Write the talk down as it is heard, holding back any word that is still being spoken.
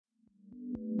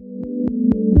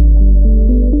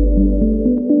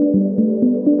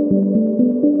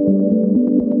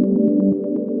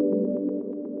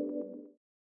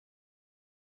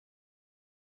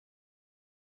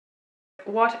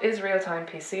what is real-time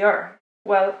PCR?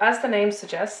 Well, as the name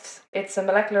suggests, it's a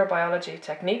molecular biology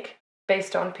technique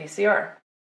based on PCR.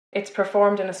 It's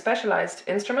performed in a specialized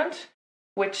instrument,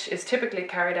 which is typically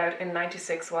carried out in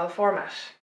 96-well format.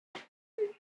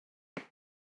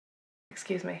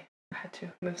 Excuse me, I had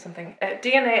to move something.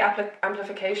 DNA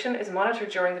amplification is monitored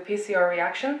during the PCR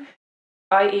reaction,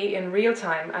 i.e. in real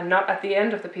time and not at the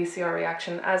end of the PCR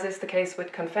reaction, as is the case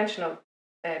with conventional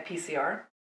PCR.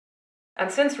 And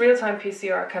since real-time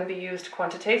PCR can be used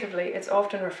quantitatively, it's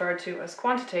often referred to as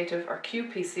quantitative or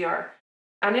qPCR.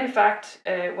 And in fact,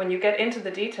 when you get into the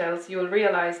details, you will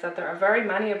realize that there are very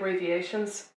many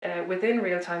abbreviations within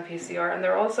real-time PCR, and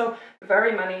there are also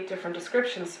very many different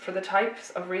descriptions for the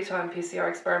types of real-time PCR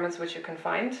experiments which you can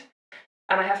find.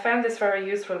 And I have found this very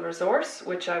useful resource,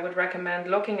 which I would recommend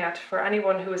looking at for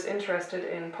anyone who is interested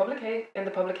in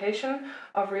the publication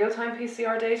of real-time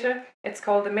PCR data. It's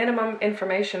called the Minimum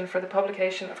Information for the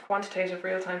Publication of Quantitative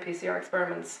Real-Time PCR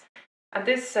Experiments. And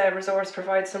this resource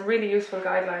provides some really useful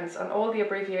guidelines on all the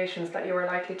abbreviations that you are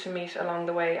likely to meet along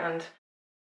the way, and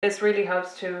this really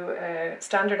helps to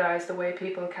standardize the way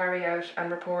people carry out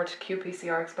and report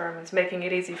qPCR experiments, making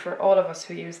it easy for all of us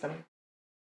who use them.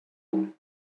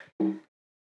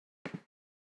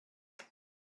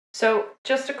 So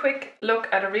just a quick look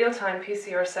at a real-time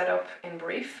PCR setup in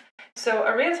brief. So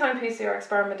a real-time PCR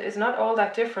experiment is not all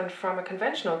that different from a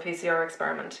conventional PCR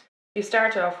experiment. You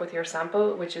start off with your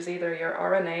sample, which is either your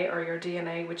RNA or your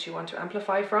DNA, which you want to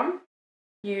amplify from.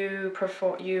 You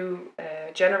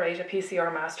generate a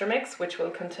PCR master mix, which will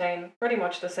contain pretty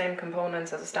much the same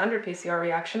components as a standard PCR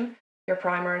reaction, your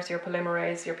primers, your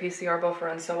polymerase, your PCR buffer,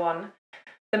 and so on.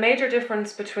 The major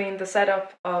difference between the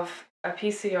setup of a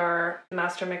PCR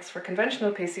master mix for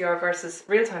conventional PCR versus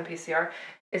real-time PCR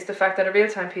is the fact that a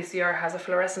real-time PCR has a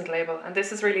fluorescent label, and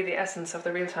this is really the essence of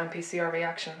the real-time PCR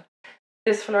reaction.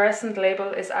 This fluorescent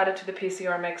label is added to the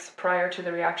PCR mix prior to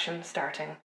the reaction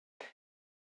starting.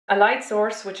 A light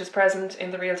source, which is present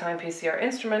in the real-time PCR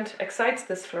instrument, excites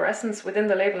this fluorescence within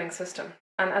the labeling system,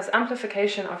 and as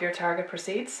amplification of your target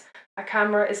proceeds, a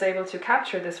camera is able to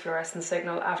capture this fluorescent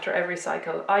signal after every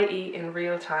cycle, i.e. in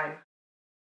real time.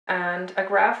 And a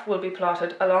graph will be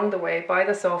plotted along the way by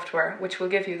the software, which will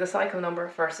give you the cycle number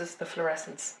versus the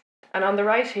fluorescence. And on the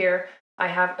right here, I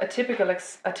have a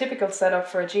typical setup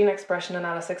for a gene expression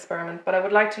analysis experiment, but I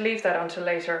would like to leave that until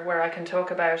later, where I can talk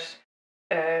about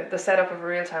the setup of a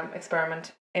real-time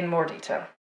experiment in more detail.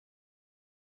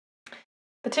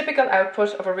 The typical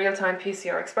output of a real-time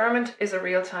PCR experiment is a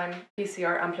real-time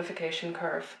PCR amplification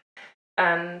curve.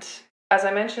 And as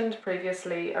I mentioned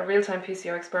previously, a real-time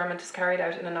PCR experiment is carried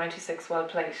out in a 96-well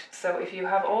plate. So if you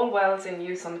have all wells in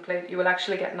use on the plate, you will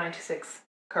actually get 96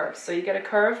 curves. So you get a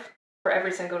curve for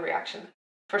every single reaction.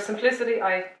 For simplicity,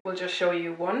 I will just show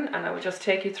you one, and I will just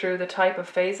take you through the type of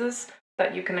phases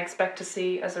that you can expect to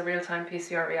see as a real-time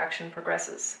PCR reaction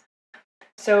progresses.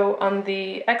 So on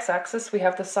the x-axis, we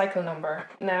have the cycle number.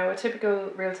 Now, a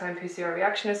typical real-time PCR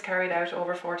reaction is carried out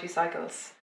over 40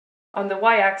 cycles. On the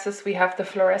y-axis, we have the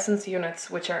fluorescence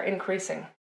units, which are increasing.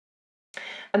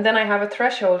 And then I have a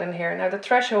threshold in here. Now, the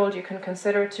threshold you can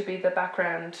consider to be the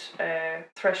background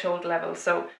threshold level.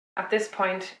 So at this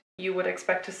point, you would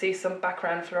expect to see some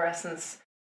background fluorescence,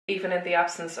 even in the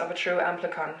absence of a true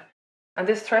amplicon. And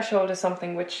this threshold is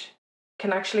something which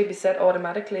can actually be set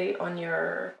automatically on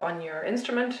your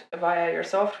instrument via your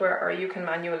software, or you can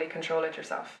manually control it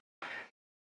yourself.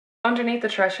 Underneath the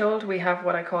threshold, we have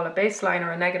what I call a baseline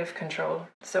or a negative control.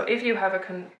 So if you have a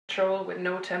control with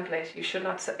no template, you should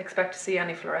not expect to see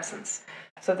any fluorescence.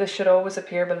 So this should always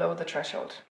appear below the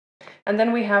threshold. And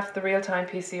then we have the real-time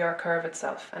PCR curve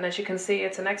itself. And as you can see,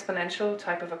 it's an exponential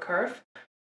type of a curve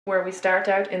where we start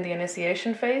out in the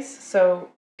initiation phase.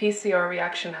 So PCR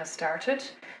reaction has started.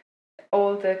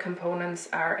 All the components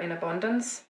are in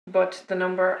abundance, but the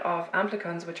number of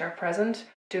amplicons which are present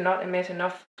do not emit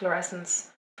enough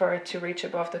fluorescence for it to reach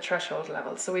above the threshold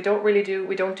level. So we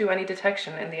don't do any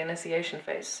detection in the initiation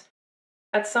phase.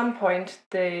 At some point,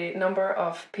 the number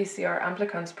of PCR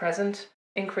amplicons present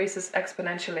increases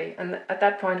exponentially, and at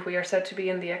that point we are said to be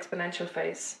in the exponential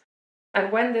phase.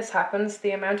 And when this happens,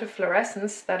 the amount of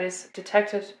fluorescence that is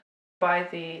detected by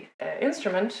the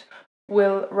instrument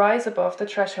will rise above the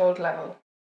threshold level.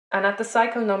 And at the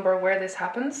cycle number where this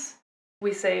happens,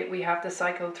 we say we have the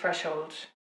cycle threshold.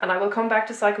 And I will come back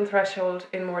to cycle threshold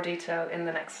in more detail in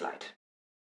the next slide.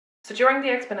 So during the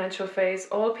exponential phase,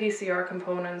 all PCR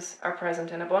components are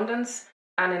present in abundance,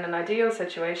 and in an ideal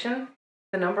situation,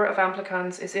 the number of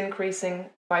amplicons is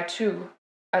increasing by 2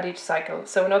 at each cycle.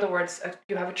 So in other words,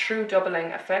 you have a true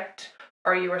doubling effect,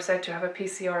 or you are said to have a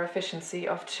PCR efficiency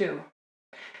of 2.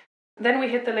 Then we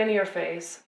hit the linear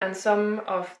phase, and some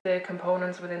of the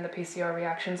components within the PCR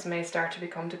reactions may start to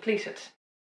become depleted.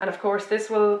 And of course, this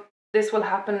will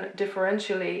happen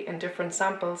differentially in different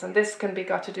samples, and this can be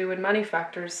got to do with many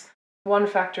factors. One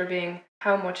factor being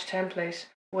how much template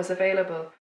was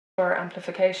available for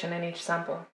amplification in each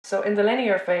sample. So in the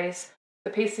linear phase,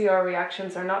 the PCR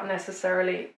reactions are not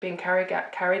necessarily being carried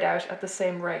out at the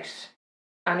same rate.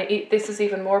 And this is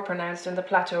even more pronounced in the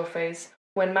plateau phase,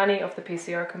 when many of the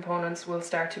PCR components will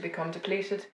start to become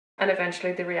depleted and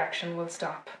eventually the reaction will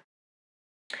stop.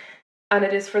 And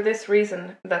it is for this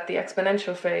reason that the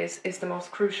exponential phase is the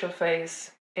most crucial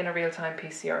phase in a real-time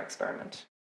PCR experiment.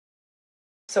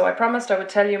 So I promised I would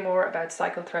tell you more about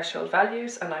cycle threshold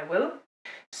values, and I will.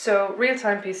 So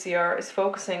real-time PCR is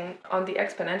focusing on the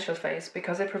exponential phase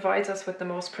because it provides us with the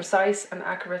most precise and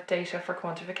accurate data for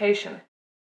quantification.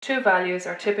 Two values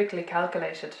are typically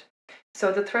calculated.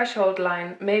 So the threshold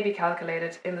line may be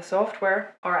calculated in the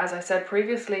software, or as I said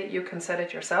previously, you can set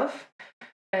it yourself.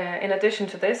 In addition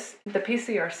to this, the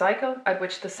PCR cycle at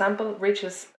which the sample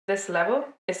reaches this level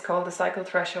is called the cycle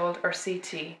threshold, or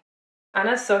CT. And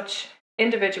as such,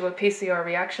 individual PCR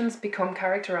reactions become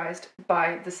characterized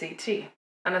by the CT.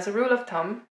 And as a rule of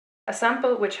thumb, a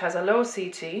sample which has a low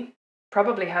CT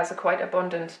probably has a quite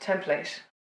abundant template,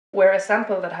 where a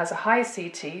sample that has a high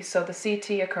CT, so the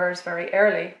CT occurs very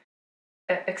early,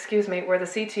 where the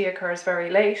CT occurs very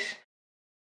late,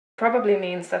 probably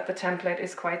means that the template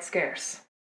is quite scarce.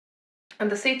 And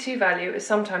the CT value is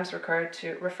sometimes referred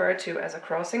to as a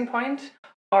crossing point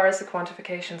or as a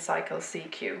quantification cycle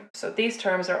CQ. So these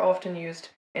terms are often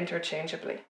used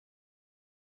interchangeably.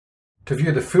 To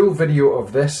view the full video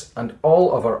of this and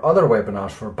all of our other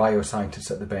webinars for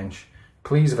bioscientists at the bench,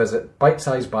 please visit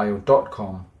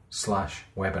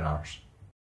bitesizebio.com/webinars.